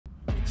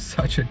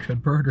such a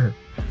good burger.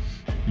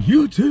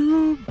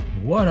 YouTube,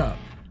 what up?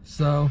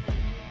 So,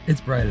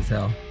 it's bright as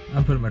hell.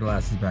 I'm putting my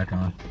glasses back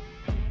on.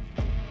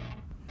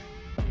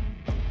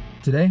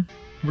 Today,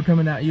 we're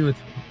coming at you with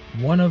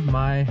one of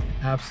my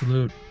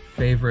absolute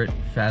favorite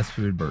fast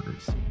food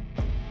burgers.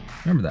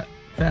 Remember that,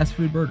 fast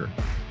food burger.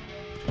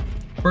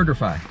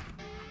 Burgerfi.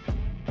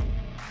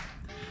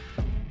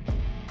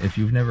 If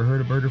you've never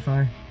heard of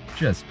Burgerfi,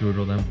 just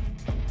Google them.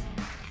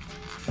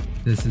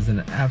 This is an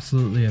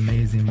absolutely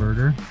amazing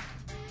burger.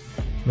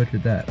 Look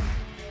at that.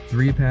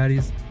 3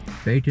 patties,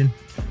 bacon,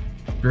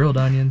 grilled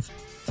onions,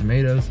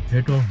 tomatoes,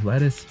 pickle,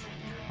 lettuce,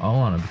 all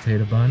on a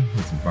potato bun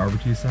with some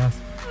barbecue sauce.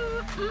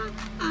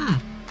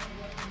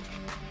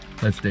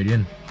 Let's dig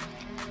in.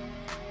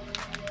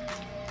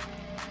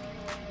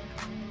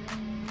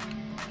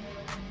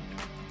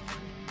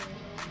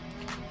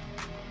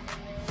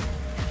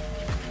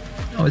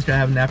 Always gotta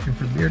have a napkin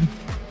for the beard.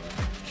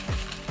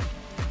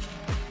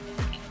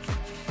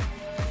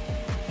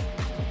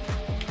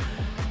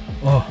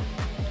 Oh,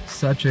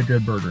 such a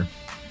good burger.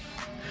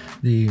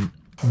 The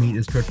meat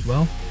is cooked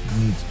well, the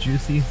meat's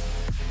juicy,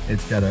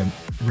 it's got a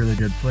really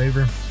good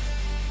flavor,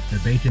 the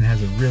bacon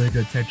has a really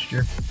good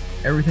texture.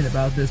 Everything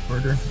about this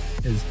burger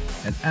is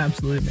an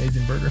absolutely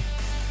amazing burger,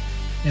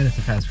 and it's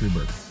a fast food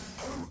burger.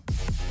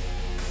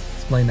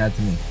 Explain that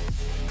to me.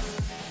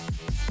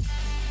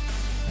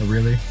 A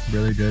really,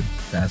 really good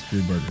fast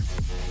food burger.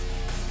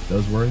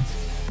 Those words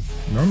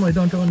normally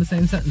don't go in the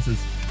same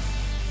sentences.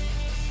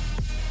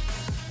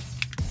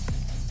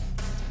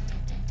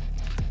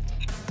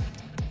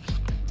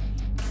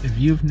 If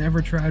you've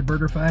never tried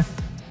Burgerfi,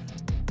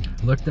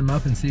 look them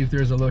up and see if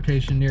there's a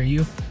location near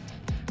you.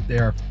 They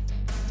are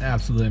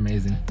absolutely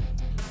amazing.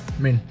 I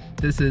mean,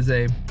 this is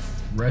a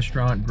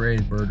restaurant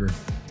grade burger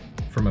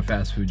from a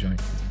fast food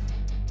joint.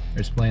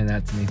 Explain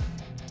that to me.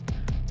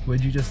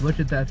 Would you just look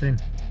at that thing?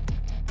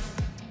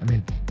 I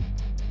mean,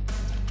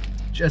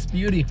 just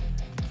beauty.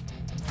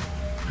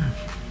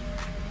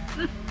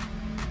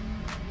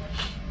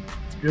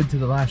 It's good to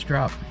the last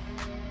drop.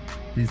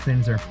 These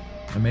things are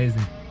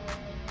amazing.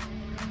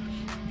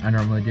 I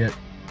normally get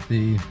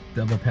the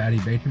double patty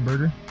bacon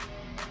burger.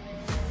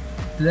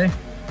 Today,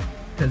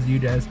 because of you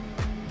guys,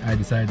 I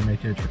decided to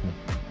make it a triple.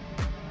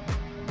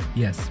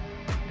 Yes,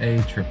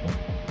 a triple.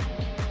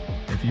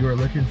 If you are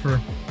looking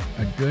for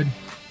a good,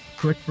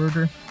 quick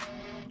burger,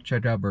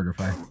 check out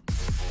Burgerfi.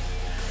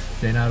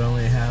 They not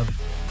only have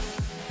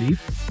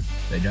beef,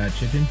 they got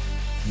chicken,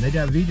 and they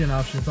got vegan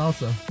options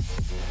also.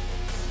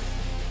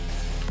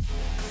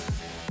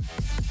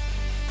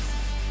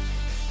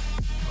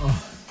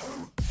 Oh,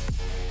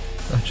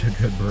 such a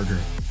good burger.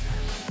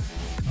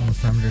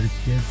 Almost time to go to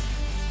kids.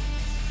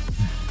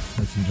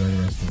 Let's enjoy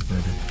the rest of this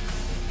burger.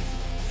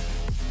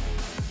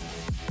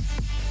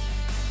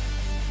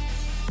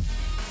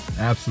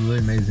 Absolutely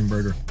amazing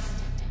burger.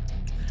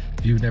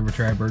 If you've never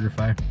tried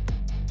Burgerfi,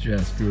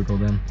 just Google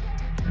them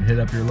and hit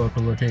up your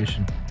local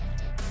location.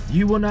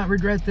 You will not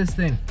regret this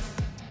thing.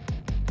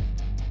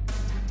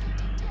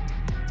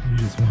 You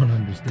just won't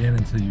understand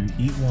until you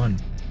eat one.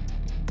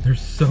 They're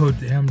so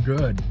damn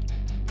good.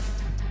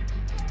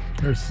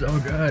 They're so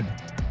good.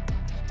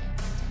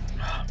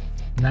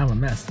 Now I'm a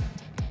mess.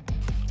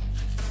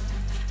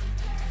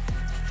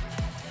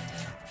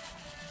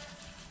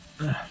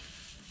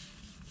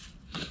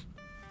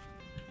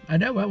 I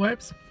know, Wet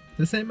Wipes.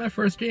 This ain't my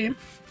first game.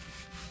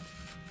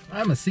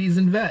 I'm a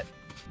seasoned vet.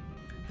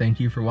 Thank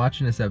you for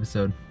watching this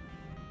episode.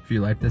 If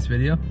you like this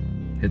video,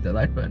 hit that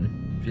like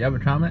button. If you have a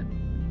comment,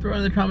 throw it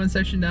in the comment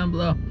section down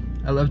below.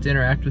 I love to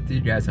interact with you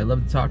guys. I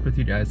love to talk with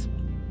you guys.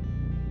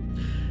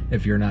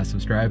 If you're not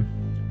subscribed,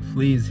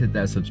 please hit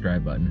that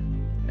subscribe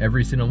button.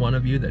 Every single one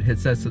of you that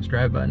hits that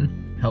subscribe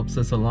button helps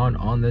us along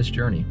on this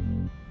journey.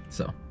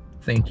 So,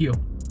 thank you.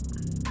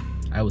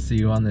 I will see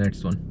you on the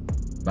next one.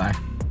 Bye.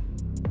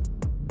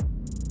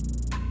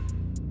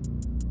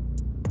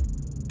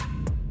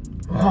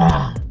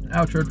 Oh,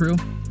 outro crew,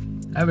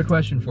 I have a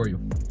question for you.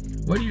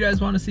 What do you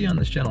guys want to see on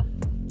this channel?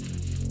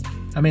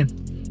 I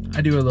mean,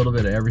 I do a little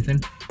bit of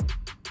everything.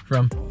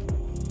 From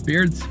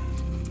beards,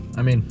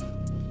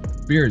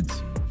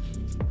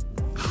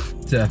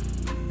 to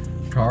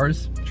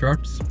cars,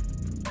 trucks,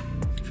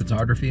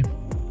 photography,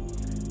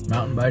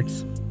 mountain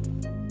bikes,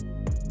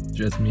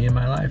 just me and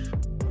my life.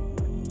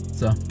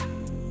 So,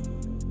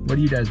 what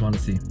do you guys want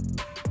to see?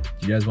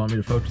 Do you guys want me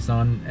to focus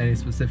on any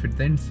specific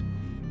things?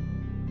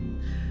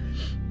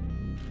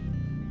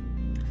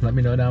 Let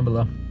me know down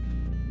below.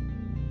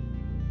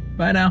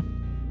 Bye now.